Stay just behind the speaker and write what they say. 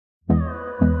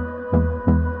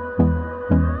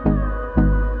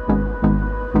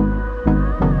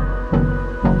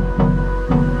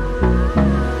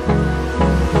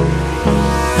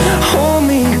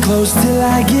close till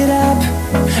I get up.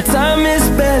 Time is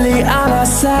barely on our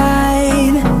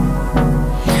side.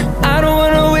 I don't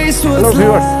wanna waste what's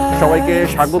left. সবাইকে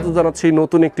স্বাগত জানাচ্ছি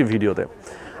নতুন একটি ভিডিওতে।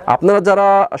 আপনারা যারা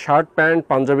শার্ট প্যান্ট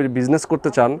পাঞ্জাবির বিজনেস করতে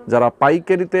চান, যারা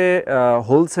পাইকারিতে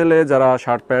হোলসেলে যারা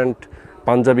শার্ট প্যান্ট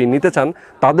পাঞ্জাবি নিতে চান,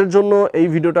 তাদের জন্য এই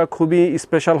ভিডিওটা খুবই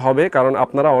স্পেশাল হবে। কারণ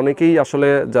আপনারা অনেকেই আসলে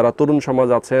যারা তরুণ সমাজ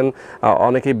আছেন,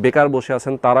 অনেকেই বেকার বসে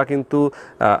আছেন, তারা কিন্তু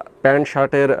প্যান্ট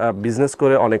শার্টের বিজনেস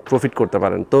করে অনেক প্রফিট করতে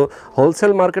পারেন। তো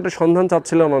হোলসেল মার্কেটের সন্ধান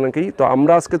চাচ্ছিলেন অনেকেই। তো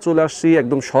আমরা আজকে চলে আসছি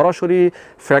একদম সরাসরি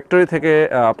ফ্যাক্টরি থেকে।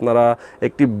 আপনারা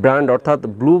একটি ব্র্যান্ড অর্থাৎ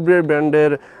ব্লুবেরি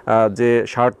ব্র্যান্ডের যে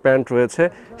শার্ট প্যান্ট রয়েছে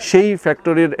সেই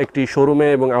ফ্যাক্টরির একটি শোরুমে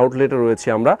এবং আউটলেটে রয়েছি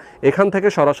আমরা। এখান থেকে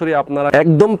সরাসরি আপনারা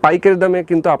একদম পাইকারি দামে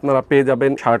কিন্তু আপনারা পেয়ে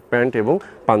যাবেন শার্ট প্যান্ট এবং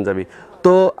পাঞ্জাবি।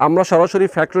 তো আমরা সরাসরি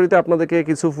ফ্যাক্টরিতে আপনাদেরকে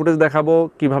কিছু ফুটেজ দেখাবো,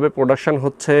 কিভাবে প্রোডাকশন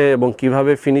হচ্ছে এবং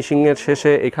কিভাবে ফিনিশিংয়ের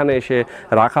শেষে এখানে এসে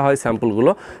রাখা হয়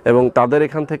স্যাম্পলগুলো, এবং তাদের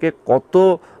এখান থেকে কত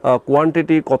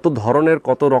কোয়ান্টিটি, কত ধরনের,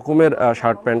 কত রকমের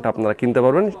শার্ট প্যান্ট আপনারা কিনতে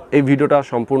পারবেন। এই ভিডিওটা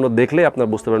সম্পূর্ণ দেখলেই আপনারা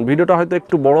বুঝতে পারবেন। ভিডিওটা হয়তো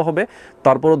একটু বড় হবে,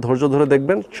 তারপরও ধৈর্য ধরে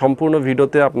দেখবেন। সম্পূর্ণ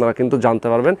ভিডিওতে আপনারা কিন্তু জানতে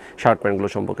পারবেন শার্ট প্যান্টগুলো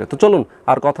সম্পর্কে। তো চলুন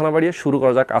আর কথা না বাড়িয়ে শুরু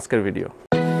করা যাক আজকের video.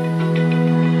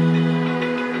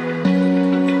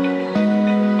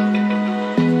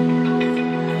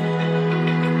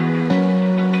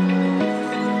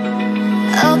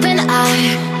 Open eye,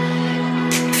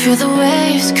 feel the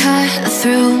waves cut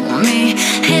through me,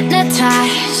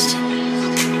 hypnotized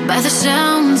by the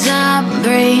sounds I'm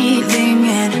breathing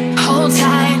in. Hold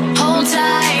tight,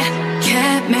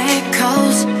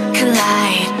 chemicals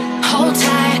collide. Hold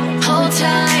tight, hold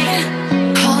tight,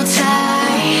 hold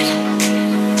tight.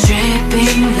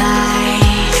 Dripping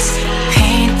lights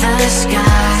paint the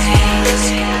skies,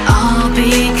 all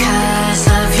because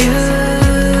of you.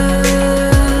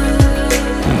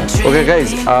 Okay guys,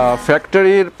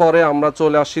 ফ্যাক্টরির পরে আমরা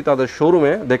চলে আসছি তাদের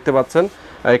শোরুমে। দেখতে পাচ্ছেন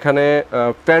এখানে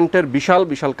প্যান্টের বিশাল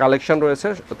বিশাল কালেকশন রয়েছে,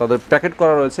 তাদের প্যাকেট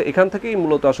করা রয়েছে। এখান থেকেই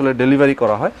মূলত আসলে ডেলিভারি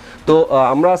করা হয়। তো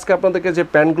আমরা আজকে আপনাদেরকে যে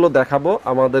প্যান্টগুলো দেখাবো,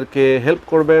 আমাদেরকে হেল্প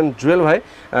করবেন জুয়েল ভাই।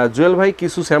 জুয়েল ভাই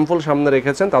কিছু স্যাম্পল সামনে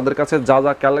রেখেছেন, তাদের কাছে যা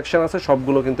যা কালেকশন আছে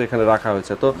সবগুলো কিন্তু এখানে রাখা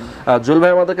হয়েছে। তো জুয়েল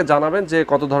ভাই আমাদেরকে জানাবেন যে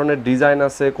কত ধরনের ডিজাইন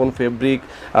আছে, কোন ফেব্রিক,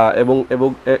 এবং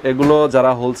এগুলো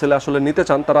যারা হোলসেলে আসলে নিতে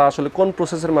চান তারা আসলে কোন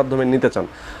প্রসেসের মাধ্যমে নিতে চান।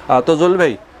 তো জুয়েল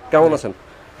ভাই কেমন আছেন?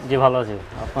 জি ভালো আছি,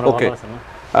 আপনারা ভালো আছেন?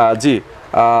 জি,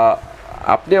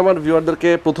 আপনি আমার ভিউয়ারদেরকে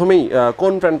প্রথমেই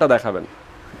কোন প্যান্টটা দেখাবেন?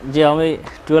 জি, আমি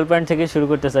 12 প্যান্ট থেকে শুরু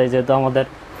করতে চাই, যেহেতু আমাদের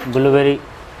ব্লুবেরি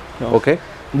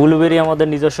ব্লুবেরি আমাদের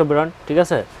নিজস্ব ব্র্যান্ড, ঠিক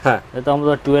আছে? হ্যাঁ, তো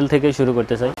আমরা 12 থেকে শুরু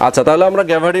করতে চাই। আচ্ছা, তাহলে আমরা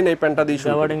গ্যাভার্ডিন এই প্যান্টটা দিয়ে শুরু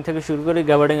করি। গ্যাভার্ডিং থেকে শুরু করি।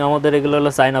 গ্যাভার্ডিং আমাদের এগুলো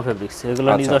হলো চাইনা ফেব্রিক্স, এগুলো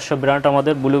নিজস্ব ব্র্যান্ড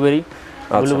আমাদের।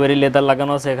 ব্লুবেরি লেদার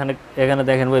লাগানো আছে এখানে, এখানে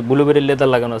দেখেন ভাই ব্লুবেরি লেদার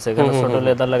লাগানো আছে, এখানে ছোট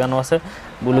লেদার লাগানো আছে।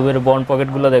 ব্লুবেরি বন্ড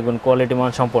পকেটগুলো দেখবেন কোয়ালিটি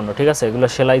মান সম্পন্ন, ঠিক আছে? এগুলো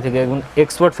সেলাই থেকে একদম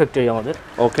এক্সপোর্ট ফ্যাক্টরি আমাদের।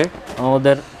 ওকে,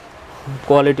 আমাদের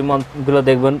কোয়ালিটি মানগুলো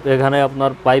দেখবেন। এখানে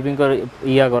আপনার পাইপিং করে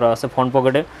করা আছে ফ্রন্ট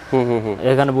পকেটে।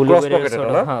 এখানে ব্লুবেরি,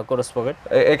 হ্যাঁ ক্রস পকেট,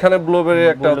 এখানে ব্লুবেরি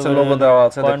একটা হচ্ছে লোগো দেওয়া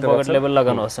আছে, দেখতে পাচ্ছেন পকেট লেভেল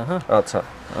লাগানো আছে। হ্যাঁ আচ্ছা,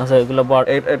 এগুলো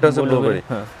এটা হচ্ছে ব্লুবেরি।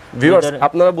 হ্যাঁ ভিউয়ার্স,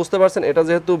 আপনারা বুঝতে পারছেন এটা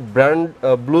যেহেতু ব্র্যান্ড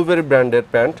ব্লুবেরি ব্র্যান্ডের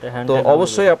প্যান্ট, তো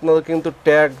অবশ্যই আপনারা কিন্তু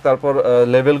ট্যাগ তারপর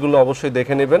লেভেলগুলো অবশ্যই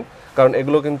দেখে নেবেন, কারণ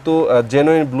এগুলো কিন্তু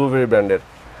জেনুইন ব্লুবেরি ব্র্যান্ডের।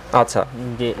 আচ্ছা,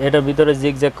 জি, এটার ভিতরে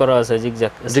জিগজ্যাগ করা আছে,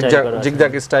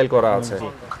 জিগজ্যাগ স্টাইল করা আছে।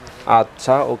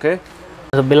 আচ্ছা, ওকে।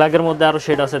 ব্ল্যাকের মধ্যে আরো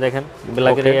শেড আছে, দেখেন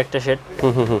ব্ল্যাকের এই একটা শেড,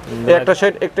 একটা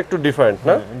শেড একটু ডিফারেন্ট,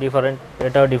 না ডিফারেন্ট,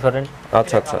 এটাও ডিফারেন্ট।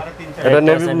 আচ্ছা আচ্ছা, এটা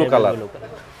নেভি ব্লু কালার।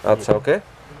 আচ্ছা, ওকে।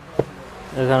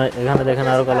 এখানে দেখেন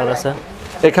আরো কালার আছে,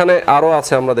 এখানে আরো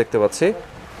আছে আমরা দেখতে পাচ্ছি।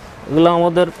 এগুলো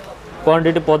আমাদের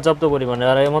কোয়ান্টিটি পর্যাপ্ত পরিমাণে,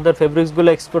 আর আমাদের ফেব্রিক্স গুলো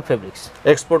এক্সপোর্ট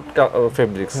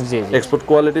ফেব্রিক্স, জি এক্সপোর্ট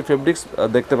কোয়ালিটি ফেব্রিক্স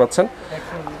দেখতে পাচ্ছেন।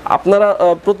 আপনারা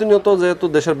প্রতিনিয়ত যেহেতু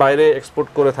দেশের বাইরে এক্সপোর্ট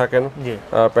করে থাকেন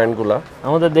প্যান্টগুলা,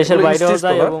 আমাদের দেশের বাইরেও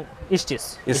যায়, এবং স্টিচ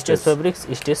ফেব্রিক্স,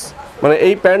 স্টিচ মানে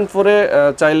এই প্যান্ট পরে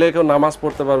চাইলে কেউ নামাজ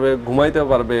পড়তে পারবে, ঘুমাইতে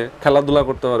পারবে, খেলাধুলা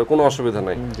করতে পারবে, কোনো অসুবিধা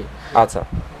নাই। আচ্ছা,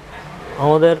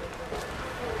 আমাদের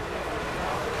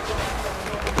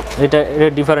এটা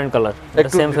ডিফারেন্ট কালার, এটা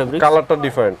সেম ফেব্রিক, কালারটা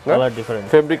ডিফারেন্ট, না কালার ডিফারেন্ট,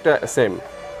 ফেব্রিকটা সেম।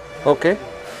 ওকে,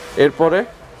 এরপরে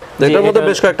এটার মধ্যে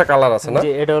বেশ কয়েকটা কালার আছে, না? জি,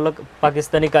 এটা হলো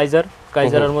পাকিস্তানি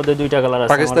কাইজারের মধ্যে দুইটা কালার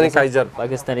আছে। পাকিস্তানি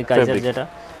কাইজার যেটা,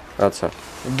 আচ্ছা,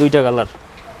 দুইটা কালার।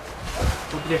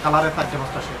 প্রত্যেক কালারে থাকে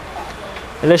 5টা শেড।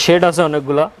 এর শেড আছে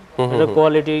অনেকগুলা। এটা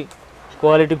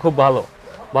কোয়ালিটি খুব ভালো,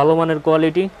 ভালো মানের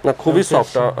কোয়ালিটি, না খুবই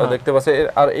সফট দেখতে পাচ্ছেন।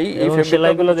 আর এই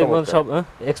সেলাইগুলো দেখবেন সব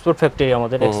এক্সপোর্ট ফ্যাক্টরি,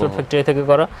 আমাদের এক্সপোর্ট ফ্যাক্টরি থেকে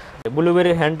করা।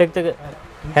 ব্লুবেরি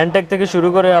হ্যান্ডটেক থেকে শুরু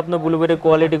করে আপনার ব্লুবেরির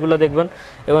কোয়ালিটিগুলো দেখবেন,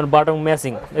 এবং বাটন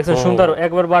ম্যাচিং দেখছেন সুন্দর,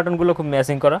 একবার বাটনগুলো খুব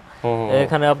ম্যাচিং করা।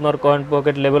 এখানে আপনার কয়েন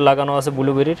পকেট লেভেল লাগানো আছে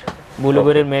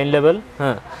ব্লুবেরির মেইন লেভেল।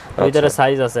 হ্যাঁ, ভিতরে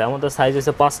সাইজ আছে, আমাদের সাইজ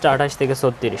আছে 5টা 28 থেকে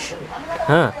 36।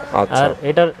 হ্যাঁ, আর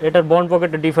এটার বন্ড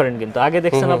পকেটটা ডিফারেন্ট, কিন্তু আগে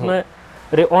দেখছেন আপনার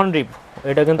অন রিপ,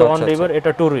 এটা কিন্তু অন রিপের,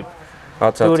 এটা টু রিপ।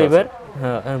 আচ্ছা, টু রিপের।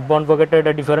 হ্যাঁ, বন্ড পকেটটা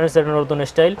এটা ডিফারেন্স, এটা নতুন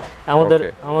স্টাইল।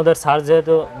 আমাদের স্যার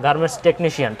যেহেতু গার্মেন্টস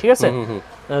টেকনিশিয়ান, ঠিক আছে,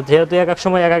 যেহেতু এক এক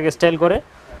সময় এক এক স্টাইল করে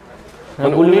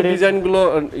ব্লুবেরি ডিজাইনগুলো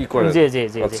ই করে। জি জি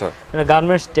জি, মানে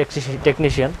গার্মেন্টস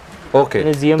টেকনিশিয়ান। ওকে,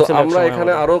 তো আমরা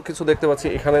এখানে আরো কিছু দেখতে পাচ্ছি।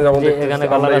 এখানে যেমন এখানে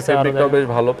কালার আছে, ফেব্রিকটাও বেশ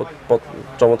ভালো,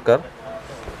 চমৎকার।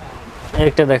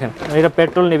 একটা দেখেন, এটা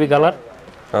পেট্রোল নেভি কালার।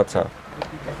 আচ্ছা,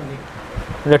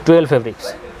 এটা 12 ফেব্রিক্স।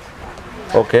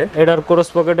 ওকে, এটার ক্রস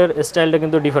পকেটের স্টাইলটা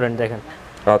কিন্তু ডিফারেন্ট দেখেন।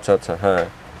 আচ্ছা আচ্ছা, হ্যাঁ,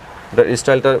 এটা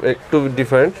স্টাইলটা একটু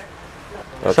ডিফারেন্ট।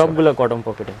 সবগুলো কটন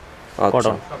পকেটিং।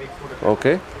 কটন,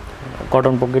 ওকে,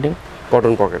 কটন পকেটিং,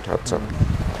 কটন পকেট। আচ্ছা,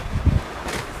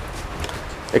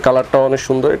 এই কালারটা অনেক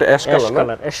সুন্দর, এটা অ্যাশ কালার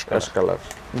না? অ্যাশ কালার,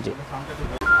 জি।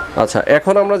 আচ্ছা,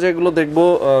 এখন আমরা যেগুলো দেখবো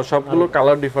সবগুলো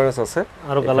কালার ডিফারেন্স আছে।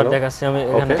 আরো কালার দেখাচ্ছি আমি।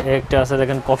 এখানে একটা আছে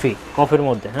দেখেন কফির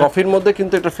মধ্যে। কফির মধ্যে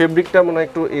কিন্তু এটা ফেব্রিকটা মানে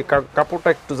একটু এই কাপড়টা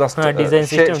একটু জাস্ট ডিজাইন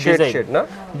সিস্টেম, শেড না,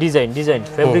 ডিজাইন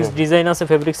ফেব্রিক্স ডিজাইন আছে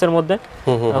ফেব্রিক্সের মধ্যে।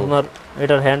 আপনার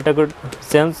এটার হ্যান্ডটা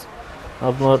চেঞ্জ,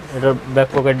 আপনার এটার ব্যাক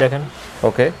পকেট দেখেন।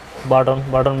 ওকে,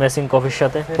 বাটন ম্যাচিং কফির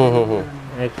সাথে।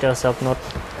 একটা আছে আপনার।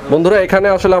 বন্ধুরা, এখানে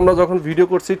আসলে আমরা যখন ভিডিও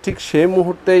করছি ঠিক সেই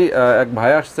মুহূর্তেই এক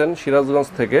ভাই আসছেন সিরাজগঞ্জ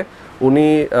থেকে। উনি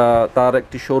তার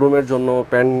একটি শোরুমের জন্য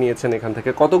প্যান্ট নিয়েছেন এখান থেকে।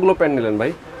 কতগুলো প্যান্ট নিলেন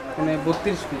ভাই? মানে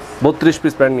 32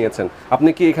 পিস প্যান্ট নিয়েছেন। আপনি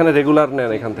কি এখানে রেগুলার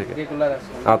নেন এখান থেকে? রেগুলার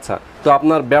আছে। আচ্ছা, তো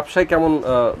আপনার ব্যবসায় কেমন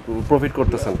প্রফিট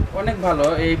করতেছেন? অনেক ভালো,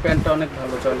 এই প্যান্টটা অনেক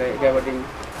ভালো চলে, গ্যাবার্ডিং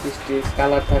স্টিচ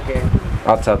কালার থাকে।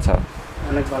 আচ্ছা আচ্ছা,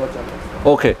 অনেক ভালো চলে।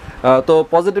 ওকে, তো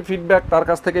পজিটিভ ফিডব্যাক তার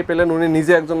কাছ থেকে পেলেন। উনি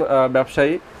নিজে একজন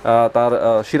ব্যবসায়ী, তার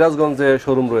সিরাজগঞ্জে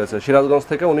শোরুম রয়েছে। সিরাজগঞ্জ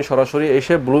থেকে উনি সরাসরি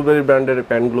এসে ব্লুবেরি ব্র্যান্ডের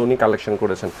প্যান্টগুলো উনি কালেকশন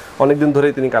করেছেন, অনেকদিন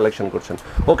ধরেই তিনি কালেকশন করছেন।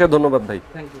 ওকে, ধন্যবাদ ভাই।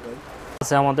 থ্যাংক ইউ ভাই।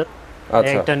 আছে আমাদের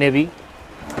একটা নেভি।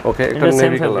 ওকে, একটা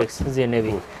নেভি কালার, জি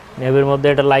নেভি। নেভির মধ্যে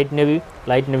এটা লাইট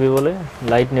নেভি বলে,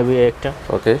 লাইট নেভি একটা।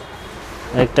 ওকে,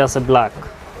 একটা আছে ব্ল্যাক,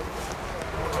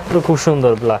 খুব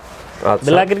সুন্দর ব্ল্যাক।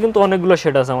 ব্ল্যাকের কিন্তু অনেকগুলো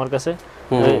শেড আছে আমার কাছে।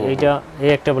 এইটা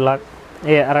এই একটা ব্ল্যাক,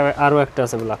 এই আরো একটা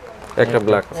আছে ব্ল্যাক, একটা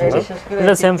ব্ল্যাক।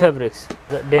 এটা সেম ফেব্রিক্স।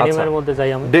 ডেনিমের মধ্যে যাই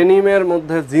আমি। ডেনিমের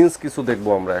মধ্যে জিন্স কিছু দেখবো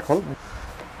আমরা এখন।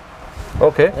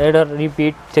 ওকে, এটা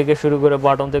রিপিট থেকে শুরু করে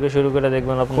বাটন থেকে শুরু করে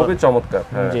দেখবেন আপনি, খুবই চমৎকার।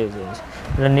 জি জি,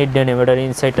 এটা নিট ডেনিম। এটার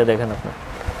ইনসাইডটা দেখেন আপনি।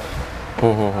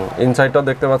 ইনসাইডটাও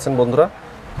দেখতে পাচ্ছেন বন্ধুরা,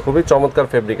 খুবই চমৎকার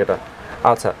ফেব্রিক এটা।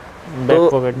 আচ্ছা,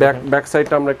 ব্যাক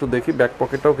সাইডটা আমরা একটু দেখি। ব্যাক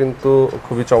পকেটটাও কিন্তু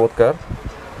খুবই চমৎকার,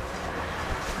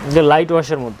 যে লাইট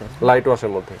ওয়াশের মধ্যে,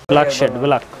 ব্ল্যাক শেড,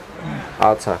 ব্ল্যাক।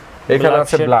 আচ্ছা, এখানে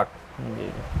আছে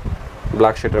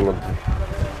ব্ল্যাক শেডের মধ্যে।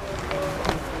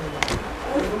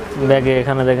 ব্যাগে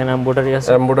এখানে দেখেন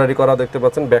এমব্রয়ডারি করা দেখতে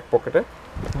পাচ্ছেন ব্যাক পকেটে,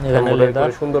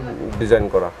 এখানে সুন্দর ডিজাইন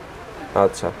করা।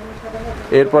 আচ্ছা,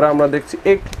 এরপরে আমরা দেখছি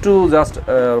একটু জাস্ট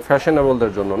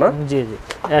ফ্যাশনেবলদের জন্য না? জি জি,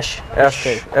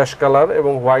 অ্যাশ কালার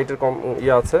এবং হোয়াইটের কম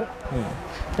আছে।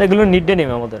 এগুলো নিট ডেনিম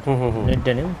আমাদের।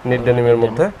 নিট ডেনিমের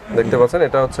মধ্যে দেখতে পাচ্ছেন।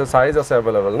 এটা হচ্ছে সাইজ আছে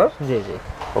अवेलेबल না? জি জি,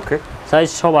 ওকে, সাইজ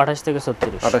সব 28 থেকে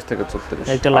 36। 28 থেকে 36।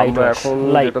 একটা লাইট এখন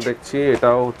যেটা দেখছি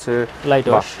এটাও হচ্ছে লাইট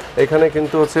ওয়াশ। এখানে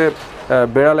কিন্তু হচ্ছে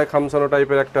বেড়ালে খামসানো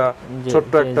টাইপের একটা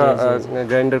ছোট্ট একটা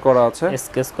গ্রাইন্ডার করা আছে,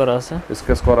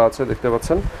 স্কেচ করা আছে দেখতে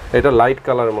পাচ্ছেন। এটা লাইট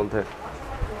কালারের মধ্যে।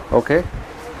 ওকে,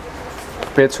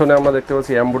 পেছনে আমরা দেখতে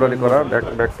পাচ্ছি এমব্রয়ডারি করা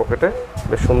ব্যাক পকেটে,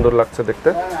 বেশ সুন্দর লাগছে দেখতে।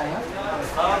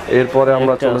 এরপরে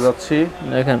আমরা চলে যাচ্ছি,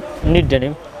 দেখেন নিট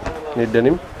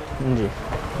ডেনিম। জি,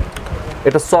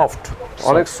 এটা সফট,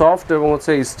 অনেক সফট এবং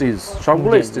হচ্ছে স্টিচ,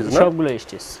 সবগুলো স্টিচ না?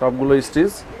 সবগুলো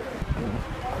স্টিচ।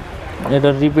 এটা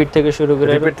রিপিট থেকে শুরু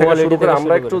করে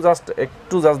আমরা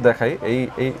একটু জাস্ট দেখাই।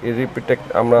 এই রিপিট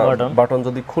আমরা বাটন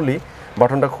যদি খুলি,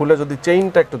 বাটনটা খুলে যদি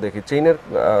চেইনটা একটু দেখি, চেইনের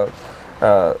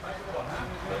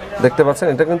দেখতে পাচ্ছেন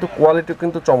এটা কিন্তু কোয়ালিটি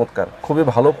কিন্তু চমৎকার, খুবই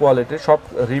ভালো কোয়ালিটি। সব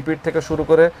রিপিট থেকে শুরু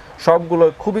করে সবগুলো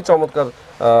খুবই চমৎকার,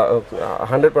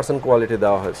 100% কোয়ালিটি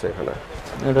দেওয়া হয়েছে এখানে।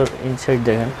 এটার ইনসাইড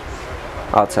দেখেন।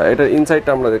 আচ্ছা, এটার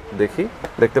ইনসাইডটা আমরা দেখি,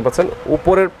 দেখতে পাচ্ছেন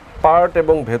উপরের পার্ট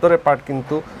এবং ভেতরের পার্ট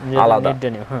কিন্তু আলাদা।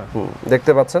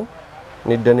 দেখতে পাচ্ছেন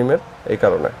নিট ডেনিমের, এই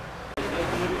কারণে।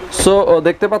 সো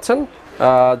দেখতে পাচ্ছেন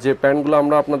যে প্যান্টগুলো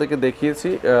আমরা আপনাদেরকে দেখিয়েছি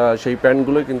সেই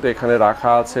প্যান্টগুলো কিন্তু এখানে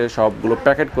রাখা আছে সবগুলো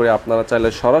প্যাকেট করে। আপনারা চাইলে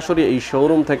সরাসরি এই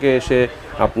শোরুম থেকে এসে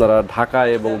আপনারা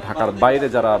ঢাকায় এবং ঢাকার বাইরে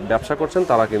যারা ব্যবসা করছেন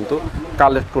তারা কিন্তু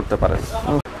কালেক্ট করতে পারেন।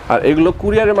 আর এগুলো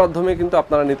কুরিয়ারের মাধ্যমে কিন্তু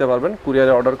আপনারা নিতে পারবেন।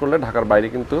 কুরিয়ারে অর্ডার করলে ঢাকার বাইরে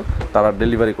কিন্তু তারা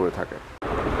ডেলিভারি করে থাকে।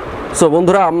 সো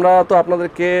বন্ধুরা, আমরা তো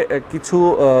আপনাদেরকে কিছু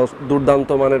দুর্দান্ত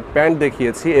মানের প্যান্ট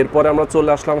দেখিয়েছি, এরপরে আমরা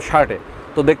চলে আসলাম শার্টে।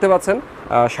 তো দেখতে পাচ্ছেন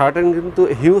শার্টের কিন্তু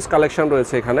হিউজ কালেকশন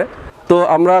রয়েছে এখানে। তো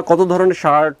আমরা কত ধরনের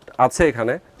শার্ট আছে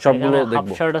এখানে সবগুলো দেখব।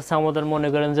 হাফ শার্ট আছে আমাদের, মনে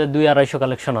করেন যে 2-250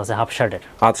 কালেকশন আছে হাফ শার্টের।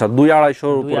 আচ্ছা,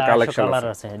 2-250 উপর কালেকশন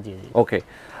আছে। জি জি। ওকে,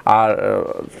 আর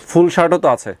ফুল শার্টও তো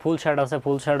আছে? ফুল শার্ট আছে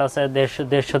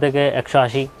 150 থেকে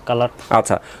 180 কালার।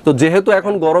 আচ্ছা, তো যেহেতু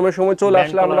এখন গরমের সময় চলে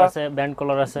আসলে আমরা ব্যান্ড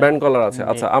কলার আছে।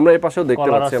 আচ্ছা, আমরা এই পাশেও দেখতে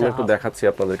পাচ্ছি, আমরা একটু দেখাচ্ছি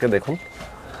আপনাদেরকে, দেখুন।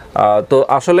 তো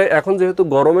আসলে এখন যেহেতু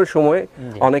গরমের সময়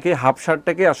অনেকেই হাফ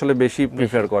শার্টটাকে আসলে বেশি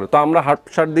প্রিফার করে, তো আমরা হাফ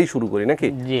শার্ট দিয়ে শুরু করি নাকি?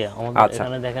 জি, আমাদের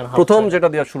এখানে দেখেন প্রথম যেটা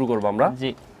দিয়ে শুরু করব আমরা। জি,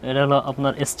 এটা হলো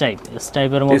আপনার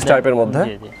স্টাইপের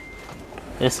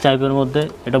মধ্যে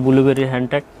এটা ব্লুবেরি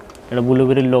হ্যান্ডট্যাগ, এটা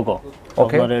ব্লুবেরির লোগো।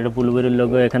 আপনার এটা ব্লুবেরির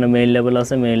লোগো, এখানে মেইন লেভেল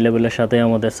আছে, মেইন লেভেলের সাথে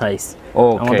আমাদের সাইজ।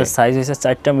 আমাদের সাইজ হইছে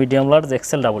 4টা medium large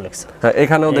XL double XL. হ্যাঁ,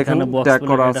 এখানেও দেখেন ট্যাগ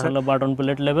করা আছে। এটা হলো বাটন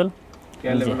প্লেট লেভেল,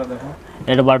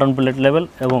 এটা বাটন প্লেট লেভেল।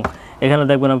 এবং এখানে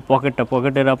দেখবেন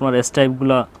পকেটের আপনার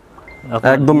স্টাইপগুলো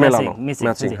একদম মেলানো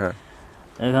ম্যাচিং। হ্যাঁ,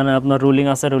 এখানে আপনার রুলিং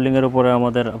আছে, রুলিং এর উপরে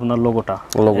আমাদের আপনার লোগোটা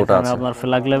আছে। আপনার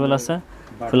ফ্ল্যাগ লেভেল আছে,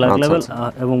 ফ্ল্যাগ লেভেল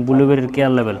এবং ব্লুবেরির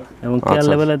কেয়ার লেভেল। এবং কেয়ার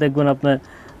লেভেলে দেখবেন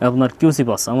আপনার কিউসি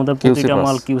পাস, আমাদের প্রতিটা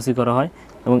মাল কিউসি করা হয়।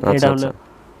 এবং এটা হলো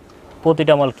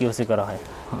প্রতিটা মাল কিউসি করা হয়।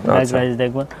 অ্যাড্রেস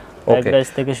দেখবেন, অ্যাড্রেস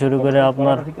থেকে শুরু করে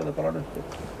আপনার।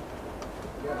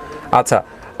 আচ্ছা,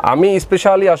 আমি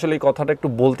স্পেশালি আসলে এই কথাটা একটু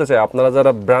বলতে চাই, আপনারা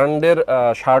যারা ব্র্যান্ডের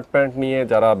শার্ট প্যান্ট নিয়ে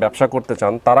যারা ব্যবসা করতে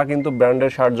চান তারা কিন্তু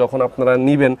ব্র্যান্ডের শার্ট যখন আপনারা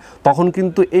নেবেন তখন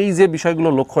কিন্তু এই যে বিষয়গুলো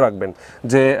লক্ষ্য রাখবেন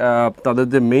যে তাদের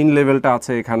যে মেইন লেভেলটা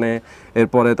আছে এখানে,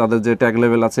 এরপরে তাদের যে ট্যাগ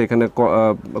লেভেল আছে, এখানে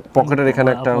পকেটের এখানে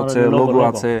একটা হচ্ছে লোগো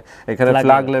আছে, এখানে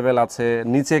ফ্ল্যাগ লেভেল আছে,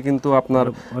 নিচে কিন্তু আপনার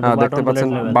দেখতে পাচ্ছেন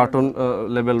বাটন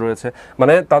লেভেল রয়েছে।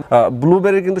 মানে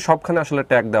ব্লুবেরি কিন্তু সবখানে আসলে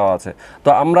ট্যাগ দেওয়া আছে। তো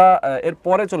আমরা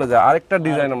এরপরে চলে যাই, আরেকটা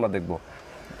ডিজাইন আমরা দেখবো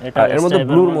এর মধ্যে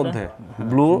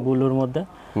ব্লুর মধ্যে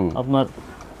আপনার।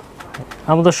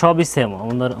 আমাদের সবই সেম,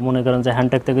 আমাদের মনে করেন যে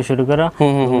হ্যান্ডট্যাগ থেকে শুরু করে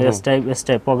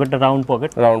স্টাইপ পকেটটা রাউন্ড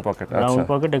পকেট,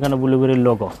 এখানে ব্লুবেরির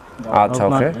লোগো। আচ্ছা,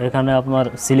 ওকে। এখানে আপনার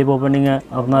স্লিপ ওপেনিং এ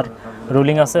আপনার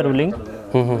রুলিং আছে,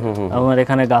 আমার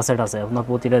এখানে গাসেট আছে, আপনার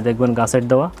প্রতিটা দেখবেন গাসেট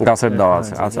দেওয়া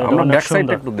আছে। আচ্ছা, আমরা ব্যাক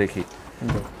সাইডটা একটু দেখি।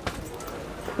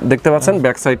 দেখতে পাচ্ছেন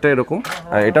ব্যাক সাইডটা এরকম,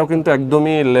 এটাও কিন্তু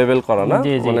একদমই লেভেল করা না,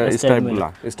 মানে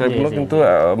স্টাইপগুলো কিন্তু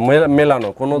মেলানো,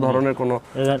 কোনো ধরনের কোনো।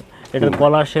 এটার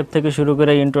কলার শেপ থেকে শুরু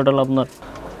করে ইন টোটাল আপনার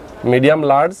medium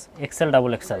large XL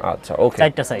double XL. আচ্ছা, ওকে,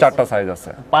 চারটা সাইজ আছে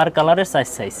পার কালারের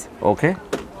সাইজ। ওকে,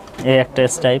 এই একটা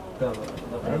স্টাইপ,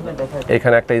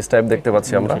 এখানে একটা স্টাইপ দেখতে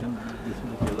পাচ্ছি আমরা,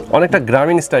 অনেকটা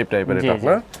গ্রামীণ টাইপের এটা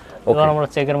না? ওকে, আমরা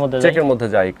চেকের মধ্যে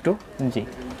যাই একটু। জি,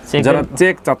 যারা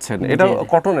চেক চাচ্ছেন, এটা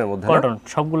কটনের মধ্যে, কটন,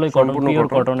 সবগুলোই কটন, পিওর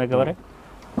কটন একেবারে।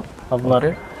 আপনার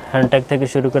হ্যান্ডট্যাগ থেকে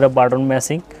শুরু করে বাটন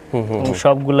ম্যাচিং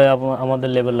সবগুলোই আমাদের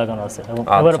লেভেল লাগানো আছে। এবং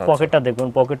এবারে পকেটটা দেখুন,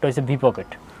 পকেটটা হইছে ভি পকেট,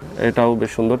 এটাও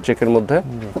বেশ সুন্দর চেকের মধ্যে।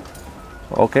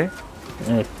 ওকে,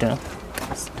 একটা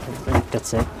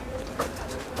চেক।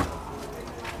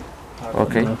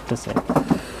 ওকে,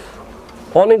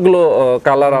 অনেকগুলো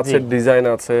কালার আছে, ডিজাইন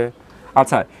আছে।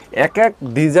 আচ্ছা, এক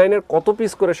ডিজাইনের কত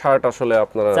পিস করে শার্ট আসলে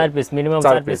আপনারা? 4 পিস, মিনিমাম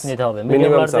 4 পিস নিতে হবে।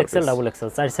 Minimum large XL double XL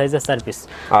 4 সাইজের 4 পিস।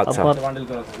 আচ্ছা,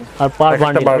 আর পার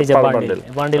বান্ডিল,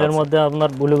 বান্ডিলের মধ্যে আপনার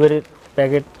ব্লুবেরির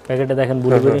প্যাকেটে দেখেন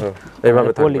ব্লুবেরি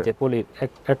এইভাবে পলি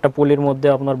একটা পলির মধ্যে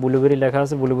আপনার ব্লুবেরি লেখা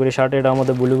আছে, ব্লুবেরি শার্ট। এটা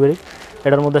আমাদের ব্লুবেরি,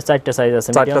 এটার মধ্যে 4টা সাইজ আছে,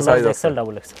 medium large XL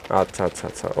double XL.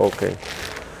 আচ্ছা, ওকে।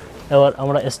 এবার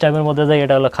আমরা স্টাইপের মধ্যে যাই,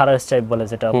 এটা হলো খাড়া স্টাইপ বলে,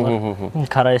 যেটা আপনার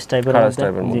খাড়া স্টাইপের মধ্যে।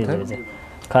 জি,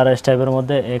 খাড়া স্টাইপের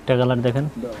মধ্যে একটা কালার দেখেন।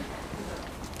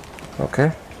 ওকে,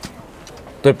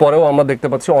 তো এরপরেও আমরা দেখতে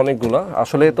পাচ্ছি অনেকগুলা,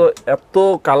 আসলে তো এত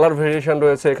কালার ভেরিয়েশন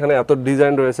রয়েছে এখানে, এত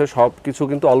ডিজাইন রয়েছে, সব কিছু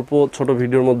কিন্তু অল্প ছোট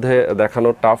ভিডিওর মধ্যে দেখানো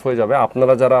টাফ হয়ে যাবে।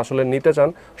 আপনারা যারা আসলে নিতে চান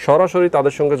সরাসরি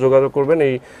তাদের সঙ্গে যোগাযোগ করবেন,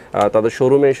 এই তাদের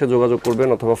শোরুমে এসে যোগাযোগ করবেন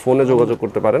অথবা ফোনে যোগাযোগ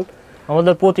করতে পারেন।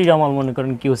 আমাদের প্রতিটা মাল মনে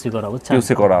করেন কিউসি করা, বুঝছেন?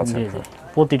 কিউসি করা আছে,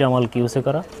 প্রতিটা মাল কিউসি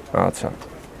করা। আচ্ছা,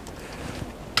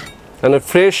 মানে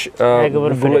ফ্রেশ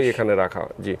গুলো এখানে রাখা।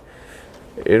 জি,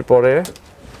 এরপরে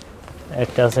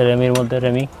একটা আছে রেমির মধ্যে,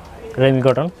 রেমি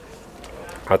কটন।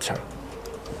 আচ্ছা,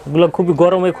 এগুলো খুবই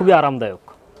গরমে খুবই আরামদায়ক,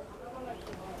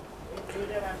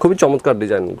 খুবই চমৎকার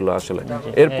ডিজাইনগুলো আসলে।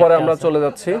 এরপরে আমরা চলে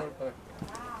যাচ্ছি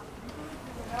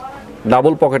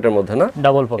ডাবল পকেটের মধ্যে, না?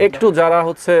 ডাবল পকেট, একটু যারা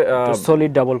হচ্ছে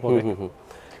সলিড ডাবল পকেট,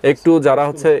 একটু যারা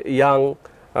হচ্ছে ইয়াং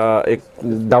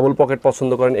ডাবল পকেট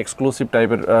পছন্দ করেন, এক্সক্লুসিভ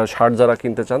টাইপের শার্ট যারা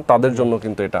কিনতে চান তাদের জন্য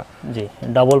কিন্তু এটা। জি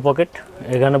ডাবল পকেট,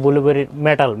 এখানে ব্লুবেরি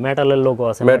মেটালের লোগো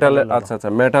আছে, মেটালের, আচ্ছা আচ্ছা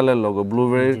মেটালের লোগো,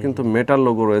 ব্লুবেরির কিন্তু মেটাল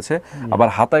লোগো রয়েছে, আবার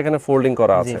হাতা এখানে ফোল্ডিং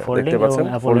করা আছে দেখতে পাচ্ছেন,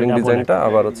 ফোল্ডিং ডিজাইনটা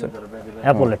আবার হচ্ছে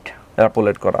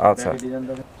অ্যাপোলেট করা। আচ্ছা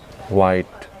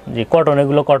হোয়াইট, জি কটন,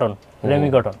 এগুলো কটন, রেমি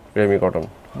কটন।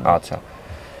 আচ্ছা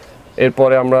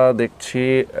এরপরে আমরা দেখছি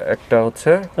একটা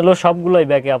হচ্ছে, এগুলো সবগুলোই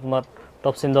ব্যাকে আপনার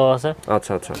টপসিন দেওয়া আছে।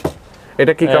 আচ্ছা আচ্ছা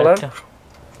এটা কি কালার?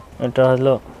 এটা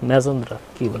হলো ম্যাজেন্ডা,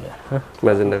 কি বলে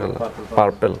ম্যাজেন্ডা কালার,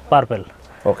 পার্পল।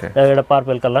 ওকে এটা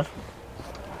পার্পল কালার।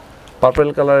 পার্পল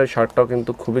কালারের শার্টটাও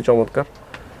কিন্তু খুবই চমৎকার।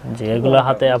 জি এগুলো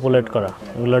হাতে অ্যাপোলেট করা,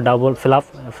 এগুলো ডাবল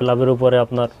ফ্লাপের উপরে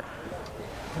আপনার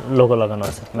লোগো লাগানো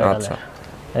আছে মেটালে। আচ্ছা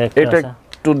এটা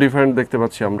একটু ডিফারেন্ট দেখতে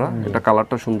পাচ্ছি আমরা, এটা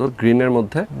কালারটা সুন্দর গ্রিনের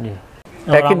মধ্যে,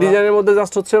 একই ডিজাইনের মধ্যে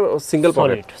জাস্ট হচ্ছে single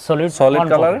pocket, solid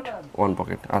colour, one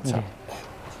pocket. আচ্ছা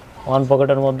ওয়ান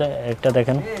পকেটের মধ্যে একটা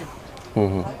দেখেন,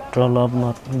 ট্রল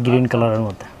আপনার গ্রিন কালারের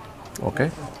মধ্যে। ওকে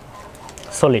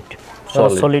সলিড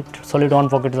ওয়ান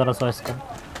পকেট যারা চয়েস করে,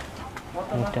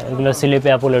 এগুলো স্লিপে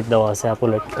অ্যাপোলেট দেওয়া আছে,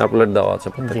 অ্যাপোলেট দেওয়া আছে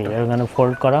জি এখানে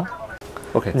ফোল্ড করা।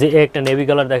 ওকে যে একটা নেভি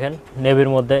কালার দেখেন, নেভির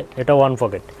মধ্যে এটা ওয়ান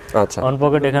পকেট। আচ্ছা ওয়ান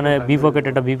পকেট, এখানে বি পকেট,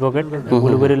 এটা বি পকেট,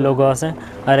 ব্লুবেরির লোগো আছে,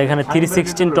 আর এখানে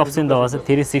 316 টপসিন দেওয়া আছে,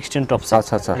 316 টপসিন।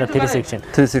 আচ্ছা আচ্ছা এটা 316।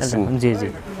 জি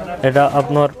এটা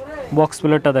আপনার বক্স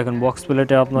প্লেটটা দেখেন, বক্স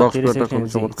প্লেটে আপনার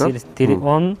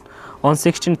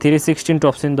 316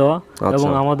 টপসিন দেওয়া, এবং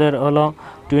আমাদের হলো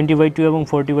 20/2 এবং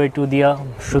 40/2 দিয়া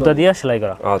সুতা দিয়া সেলাই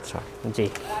করা। আচ্ছা জি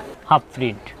হাফ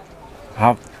প্রিন্ট,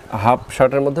 হাফ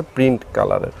শার্টের মধ্যে প্রিন্ট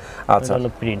কালারের। আচ্ছা হলো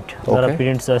প্রিন্ট, যারা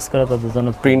প্রিন্ট চয়েস করে তাদের জন্য,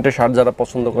 প্রিন্টের শার্ট যারা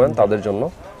পছন্দ করেন তাদের জন্য।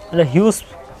 এটা হিউজ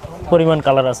পরিমাণ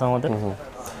কালার আছে আমাদের।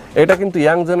 এটা কিন্তু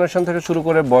ইয়াং জেনারেশন থেকে শুরু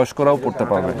করে বয়স্করাও পড়তে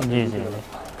পারবে। জি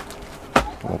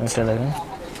এটা দেখেন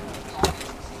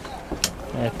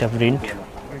একটা প্রিন্ট।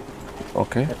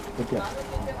 ওকে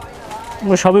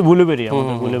সবই ব্লুবেরি,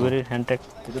 আমাদের ব্লুবেরির হ্যান্ডটেক,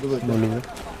 ব্লুবেরি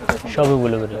সবই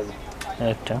ব্লুবেরি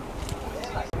একটা।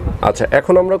 আচ্ছা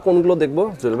এখন আমরা কোনগুলো দেখবো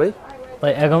জুয়েল ভাই?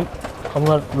 এখন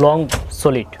আমরা লং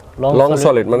সলিড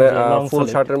মানে ফুল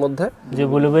শার্টের মধ্যে যে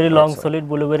ব্লুবেরি লং সলিড,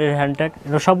 ব্লুবেরির হ্যান্ডটেক,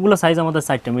 এটা সবগুলো সাইজ আমাদের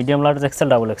 4টা, medium, large, Excel,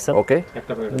 double XL. ওকে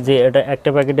যে এটা একটা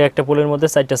প্যাকেটে একটা পোলের মধ্যে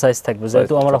 4টা সাইজ থাকবে,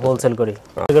 যেহেতু আমরা হোলসেল করি।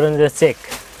 ধরেন যে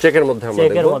চেকের মধ্যে আমরা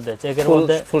দেখব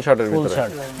ফুল শার্টের ভিতরে,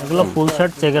 এগুলো ফুল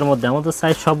শার্ট চেকের মধ্যে আমাদের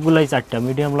সাইজ সবগুলাই 4টা,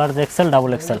 medium, large, Excel,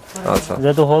 double XL. আচ্ছা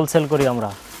যেহেতু হোলসেল করি আমরা,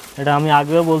 এটা আমি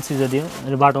আগেও বলছি, যদিও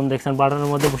বাটন দেখছেন, বাটনের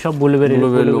মধ্যে সব ব্লুবেরি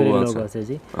লোগো আছে।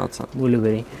 জি আচ্ছা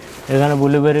ব্লুবেরি, এখানে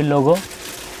ব্লুবেরির লোগো।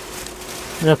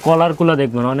 কলারগুলো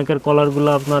দেখবেন, অনেকের কলারগুলো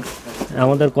আপনার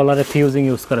আমাদের কলারে ফিউজিং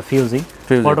ইউজ করে,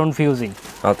 কটন ফিউজিং।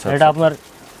 আচ্ছা এটা আপনার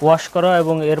ওয়াশ করা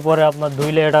এবং এরপরে আপনার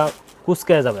ধুইলে এটা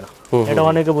কুচকে যাবে না, এটা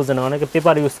অনেকে বুঝে না, অনেকে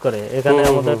পেপার ইউজ করে, এখানে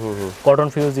আমাদের কটন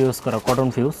ফিউজ ইউজ করা, কটন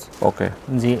ফিউজ। ওকে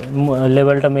জি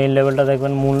লেভেলটা, মেইন লেভেলটা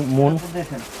দেখবেন মুন,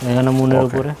 এখানে মুনের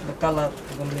উপরে,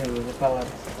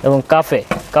 এবং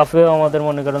কাফেও আমাদের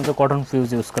মনে করেন যে কটন ফিউজ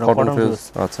ইউজ করা, কটন ফিউজ।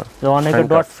 আচ্ছা তো অনেকে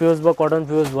ডট ফিউজ বা কটন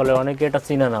ফিউজ বলে, অনেকে এটা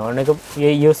চিনে না, অনেকে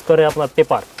ইউজ করে আপনার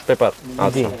পেপার।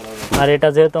 জি আর এটা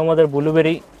যেহেতু আমাদের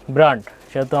ব্লুবেরি ব্র্যান্ড,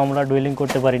 সেহেতু আমরা ডুয়েলিং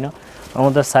করতে পারি না।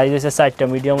 আমাদের সাইজ হচ্ছে 4টা,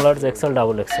 medium, large, Excel,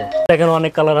 double XL. এখানে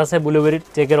অনেক কালার আছে, ব্লুবেরির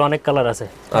চেকের অনেক কালার আছে,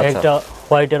 একটা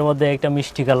হোয়াইটের মধ্যে একটা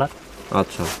মিষ্টি কালার।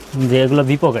 আচ্ছা যে এগুলো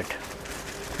বি পকেট।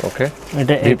 ওকে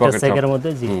এটা একটা চেকের মধ্যে।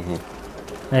 জি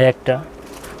একটা,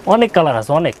 অনেক কালার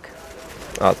আছে, অনেক।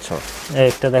 আচ্ছা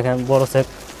একটা দেখেন বড় চেক,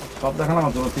 সব দেখানো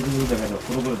আমার জন্য কিছু দেখানো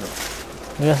শুরু করে দাও।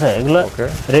 ঠিক আছে, এগুলো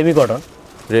রেমি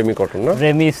কটন না,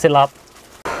 রেমি সেলাপ।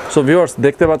 সো ভিউয়ার্স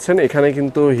দেখতে পাচ্ছেন এখানে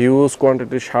কিন্তু হিউজ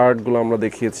কোয়ান্টিটির শার্টগুলো আমরা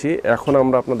দেখিয়েছি। এখন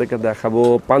আমরা আপনাদেরকে দেখাবো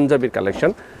পাঞ্জাবির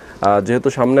কালেকশন। যেহেতু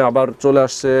সামনে আবার চলে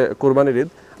আসছে কোরবানির ঈদ,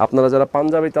 আপনারা যারা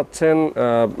পাঞ্জাবি চাচ্ছেন,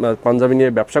 পাঞ্জাবি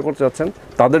নিয়ে ব্যবসা করতে চাচ্ছেন,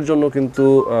 তাদের জন্য কিন্তু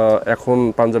এখন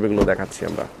পাঞ্জাবিগুলো দেখাচ্ছি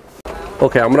আমরা।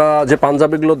 ওকে আমরা যে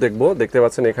পাঞ্জাবিগুলো দেখতে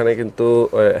পাচ্ছেন এখানে কিন্তু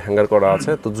হ্যাঙ্গার করা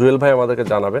আছে। তো জুয়েল ভাই আমাদেরকে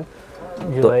জানাবেন।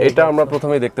 তো এটা আমরা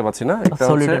প্রথমেই দেখতে পাচ্ছি না, এটা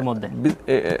সলিডের মধ্যে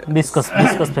বিসকস।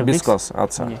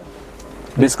 আচ্ছা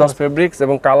বিসকস ফেব্রিক্স,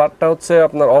 এবং কালারটা হচ্ছে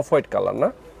আপনার অফ হোয়াইট কালার না,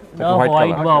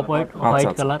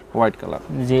 হোয়াইট কালার।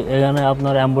 জি এখানে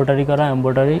আপনার এমব্রয়ডারি করা,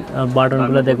 এমব্রয়ডারি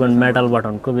বাটনগুলো দেখবেন মেটাল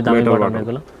বাটন, খুবই দামি বাটন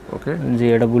এগুলো। ওকে জি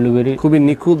এটা ব্লুবেরি, খুবই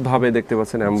নিখুঁত ভাবে দেখতে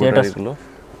পাচ্ছেন এমব্রয়ডারিগুলো।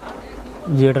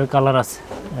 জি এটার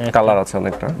কালার আছে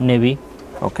অনেকটা নেভি।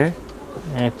 ওকে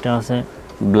একটা আছে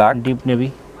ব্ল্যাক, ডিপ নেভি।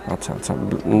 আচ্ছা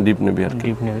ডিপ নেভি আর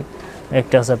ডিপ নেভি।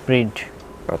 একটা আছে প্রিন্ট।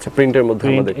 আচ্ছা প্রিন্টের মধ্যে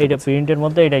আমরা দেখতে, এটা প্রিন্টের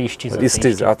মধ্যে, এটা স্টিচ।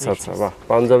 আচ্ছা বাহ,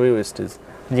 পাঞ্জাবি ও স্টিচ।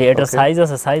 জি এটা সাইজ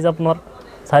আছে, সাইজ আপনার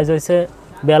সাইজ হইছে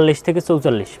 42 থেকে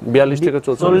 44 42 থেকে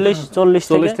 44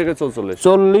 40 থেকে 44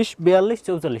 40 42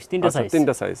 44 তিনটা সাইজ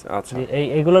তিনটা সাইজ আচ্ছা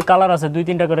এইগুলোর কালার আছে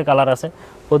 2-3টা করে কালার আছে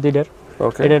প্রতিটার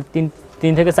ওকে এটার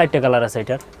 3 থেকে 4টা কালার আছে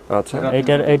এটার আচ্ছা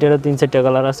এইটারও 3-4টা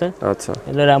কালার আছে আচ্ছা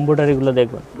এগুলোর এমব্রয়ডারি গুলো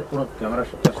দেখবেন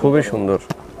খুবই সুন্দর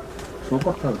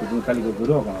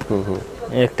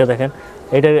একটা দেখেন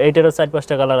এইটারও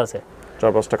 4-5টা কালার আছে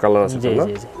 4-5টা কালার আছে জি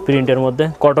জি জি প্রিন্টের মধ্যে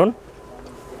কটন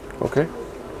ওকে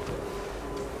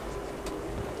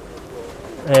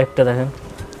একটা দেখেন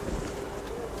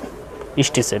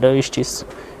স্টিচ এটা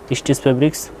স্টিচ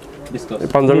ফেব্রিক্স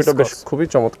পাঞ্জাবিটা বেশ খুবই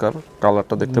চমৎকার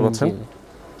কালারটা দেখতে পাচ্ছেন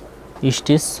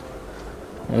স্টিচ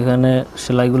এখানে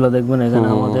সেলাইগুলো দেখবেন এখানে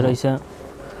আমাদের হইছে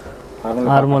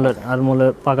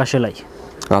আরমোলের পাকা সেলাই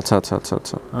আচ্ছা আচ্ছা আচ্ছা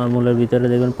আচ্ছা আরমোলের ভিতরে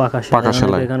দেখবেন পাকা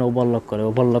সেলাই এখানে ওভারলক করে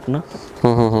ওভারলক না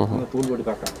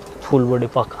ফুল বডি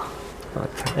পাকা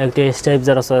আচ্ছা একটা স্টাইপ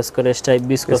যারা চয়েস করে স্টাইপ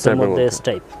বিস্কসের মধ্যে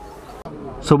স্টাইপ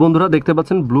সো বন্ধুরা দেখতে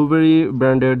পাচ্ছেন ব্লুবেরি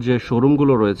ব্র্যান্ডের যে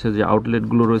শোরুমগুলো রয়েছে যে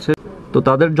আউটলেটগুলো রয়েছে তো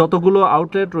তাদের যতগুলো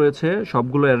আউটলেট রয়েছে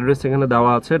সবগুলো অ্যাড্রেস এখানে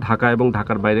দেওয়া আছে ঢাকা এবং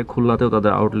ঢাকার বাইরে খুলনাতেও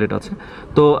তাদের আউটলেট আছে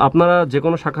তো আপনারা যে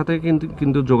কোনো শাখা থেকে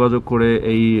কিন্তু যোগাযোগ করে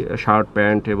এই শার্ট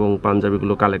প্যান্ট এবং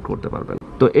পাঞ্জাবিগুলো কালেক্ট করতে পারবেন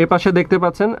তো এই পাশে দেখতে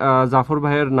পাচ্ছেন জাফর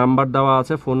ভাইয়ের নাম্বার দেওয়া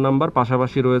আছে ফোন নাম্বার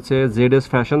পাশাপাশি রয়েছে জেডএস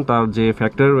ফ্যাশন তার যে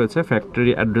ফ্যাক্টরি রয়েছে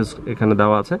ফ্যাক্টরি অ্যাড্রেস এখানে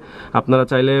দেওয়া আছে আপনারা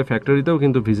চাইলে ফ্যাক্টরিতেও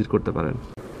কিন্তু ভিজিট করতে পারেন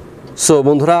সো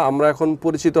বন্ধুরা আমরা এখন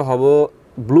পরিচিত হব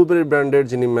ব্লুবেরি ব্র্যান্ডের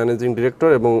যিনি ম্যানেজিং ডিরেক্টর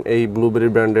এবং এই ব্লুবেরি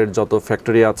ব্র্যান্ডের যত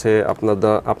ফ্যাক্টরি আছে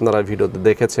আপনারা ভিডিওতে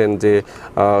দেখেছেন যে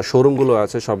শোরুমগুলো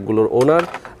আছে সবগুলোর ওনার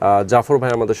জাফর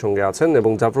ভাই আমাদের সঙ্গে আছেন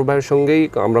এবং জাফর ভাইয়ের সঙ্গেই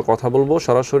আমরা কথা বলবো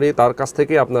সরাসরি তার কাছ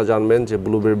থেকে আপনারা জানবেন যে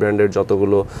ব্লুবেরি ব্র্যান্ডের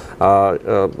যতগুলো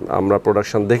আমরা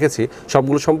প্রোডাকশন দেখেছি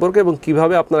সবগুলো সম্পর্কে এবং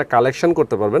কিভাবে আপনারা কালেকশন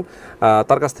করতে পারবেন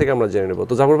তার কাছ থেকে আমরা জেনে নেব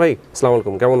তো জাফর ভাই আসসালামু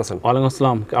আলাইকুম কেমন আছেন ওয়ালাইকুম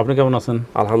আসসালাম আপনি কেমন আছেন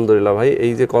আলহামদুলিল্লাহ ভাই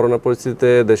এই যে করোনা পরিস্থিতিতে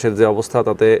দেশের যে অবস্থা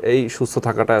তাতে এই সুস্থ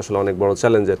থাকাটা আসলে অনেক বড়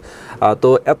চ্যালেঞ্জের তো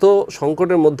এত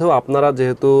সংকটের মধ্যেও আপনারা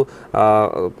যেহেতু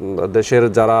দেশের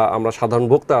যারা আমরা সাধারণ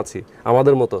ভোক্তা আছি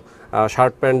আমাদের মতো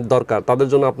শার্ট প্যান্ট দরকার তাদের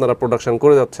জন্য আপনারা প্রোডাকশন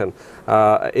করে যাচ্ছেন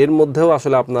এর মধ্যেও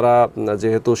আসলে আপনারা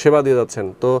যেহেতু সেবা দিয়ে যাচ্ছেন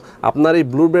তো আপনার এই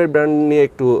ব্লুবেরি ব্র্যান্ড নিয়ে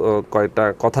একটু কয়েকটা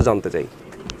কথা জানতে চাই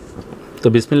তো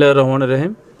বিসমিল্লাহির রহমানির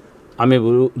রহিম আমি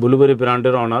ব্লুবেরি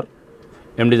ব্র্যান্ডের অনার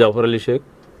এমডি জাফর আলী শেখ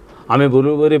আমি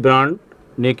ব্লুবেরি ব্র্যান্ড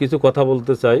নিয়ে কিছু কথা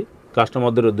বলতে চাই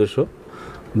কাস্টমারদের উদ্দেশ্য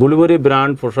ব্লুবেরি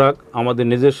ব্র্যান্ড পোশাক আমাদের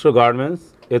নিজস্ব গার্মেন্টস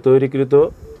এ তৈরিকৃত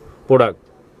প্রোডাক্ট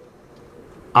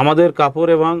আমাদের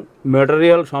কাপড় এবং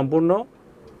ম্যাটেরিয়াল সম্পূর্ণ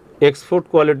এক্সপোর্ট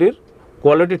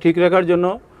কোয়ালিটি ঠিক রাখার জন্য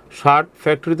শার্ট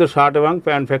ফ্যাক্টরিতে শার্ট এবং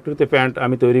প্যান্ট ফ্যাক্টরিতে প্যান্ট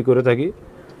আমি তৈরি করে থাকি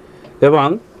এবং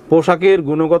পোশাকের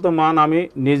গুণগত মান আমি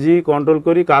নিজেই কন্ট্রোল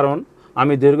করি কারণ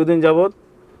আমি দীর্ঘদিন যাবৎ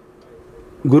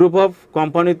গ্রুপ অফ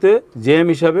কোম্পানিতে জেএম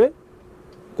হিসাবে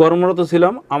কর্মরত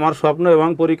ছিলাম আমার স্বপ্ন এবং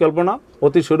পরিকল্পনা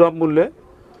অতি সুলভ মূল্যে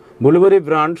blueberry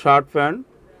brand shirt pant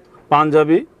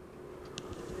panjabi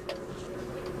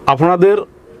আপনাদের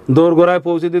দোরগোড়ায়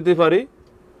পৌঁছে দিতে পারি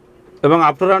এবং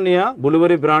আপনারা নিয়ে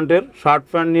ব্লুবেরি ব্র্যান্ডের শার্ট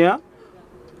প্যান্ট নিয়ে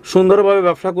সুন্দরভাবে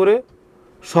ব্যবসা করে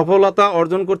সফলতা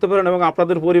অর্জন করতে পারেন এবং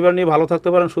আপনাদের পরিবার নিয়ে ভালো থাকতে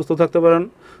পারেন সুস্থ থাকতে পারেন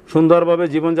সুন্দরভাবে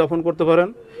জীবনযাপন করতে পারেন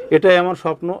এটাই আমার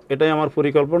স্বপ্ন এটাই আমার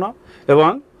পরিকল্পনা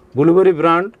এবং ব্লুবেরি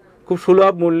ব্র্যান্ড খুব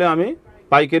সুলভ মূল্যে আমি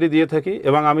পাইকারি দিয়ে থাকি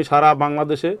এবং আমি সারা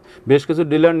বাংলাদেশে বেশ কিছু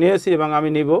ডিলার নিয়েছি এবং আমি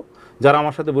নিব যারা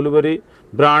আমার সাথে ব্লুবেরি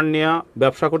ব্র্যান্ড নিয়ে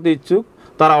ব্যবসা করতে ইচ্ছুক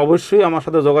তারা অবশ্যই আমার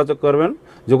সাথে যোগাযোগ করবেন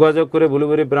যোগাযোগ করে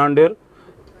ব্লুবেরি ব্র্যান্ডের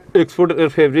এক্সপোর্টের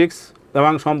ফেব্রিক্স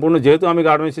এবং সম্পূর্ণ যেহেতু আমি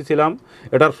গার্মেন্টসে ছিলাম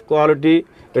এটার কোয়ালিটি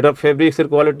এটার ফেব্রিক্সের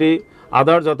কোয়ালিটি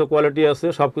আদার যত কোয়ালিটি আছে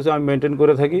সব কিছু আমি মেনটেন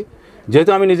করে থাকি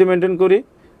যেহেতু আমি নিজে মেনটেন করি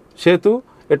সেহেতু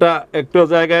এটা একটু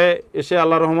জায়গায় এসে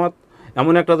আল্লাহর রহমত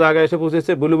এমন একটা জায়গায় এসে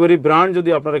পৌঁছেছে ব্লুবেরি ব্র্যান্ড যদি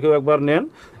আপনারা কেউ একবার নেন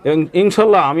এবং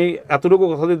ইনশাল্লাহ আমি এতটুকু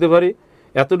কথা দিতে পারি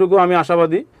এতটুকু আমি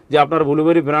আশাবাদী যে আপনারা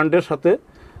ব্লুবেরি ব্র্যান্ডের সাথে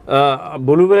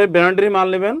ব্লুবেরি ব্র্যান্ডেরই মাল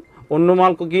নেবেন অন্য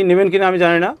মাল কি নেবেন কিনা আমি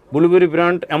জানি না ব্লুবেরি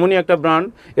ব্র্যান্ড এমনই একটা ব্র্যান্ড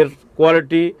এর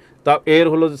কোয়ালিটি তা এর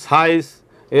হলো সাইজ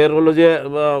এর হলো যে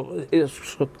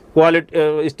কোয়ালিটি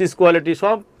স্টিচ কোয়ালিটি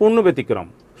সম্পূর্ণ ব্যতিক্রম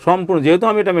সম্পূর্ণ যেহেতু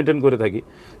আমি এটা মেনটেন করে থাকি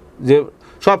যে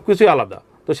সব কিছুই আলাদা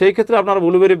তো সেই ক্ষেত্রে আপনারা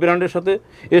ব্লুবেরি ব্র্যান্ডের সাথে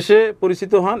এসে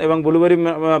পরিচিত হন এবং ব্লুবেরি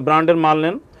ব্র্যান্ডের মাল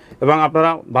নেন এবং আপনারা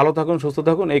ভালো থাকুন সুস্থ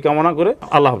থাকুন এই কামনা করে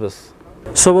আল্লাহ হাফেজ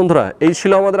সো বন্ধুরা এই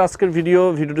ছিল আমাদের আজকের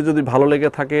ভিডিওটি যদি ভালো লেগে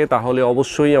থাকে তাহলে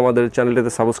অবশ্যই আমাদের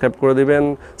চ্যানেলটিতে সাবস্ক্রাইব করে দিবেন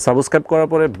সাবস্ক্রাইব করার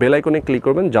পরে বেল আইকনে ক্লিক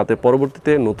করবেন যাতে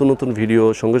পরবর্তীতে নতুন নতুন ভিডিও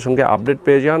সঙ্গে সঙ্গে আপডেট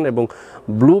পেয়ে যান এবং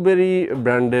ব্লুবেরি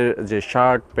ব্র্যান্ডের যে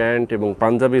শার্ট প্যান্ট এবং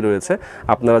পাঞ্জাবি রয়েছে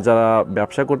আপনারা যারা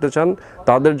ব্যবসা করতে চান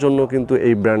তাদের জন্য কিন্তু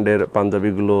এই ব্র্যান্ডের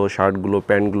পাঞ্জাবিগুলো শার্টগুলো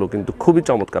প্যান্টগুলো কিন্তু খুবই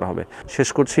চমৎকার হবে শেষ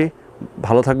করছি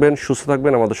ভালো থাকবেন সুস্থ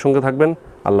থাকবেন আমাদের সঙ্গে থাকবেন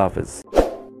আল্লাহ হাফেজ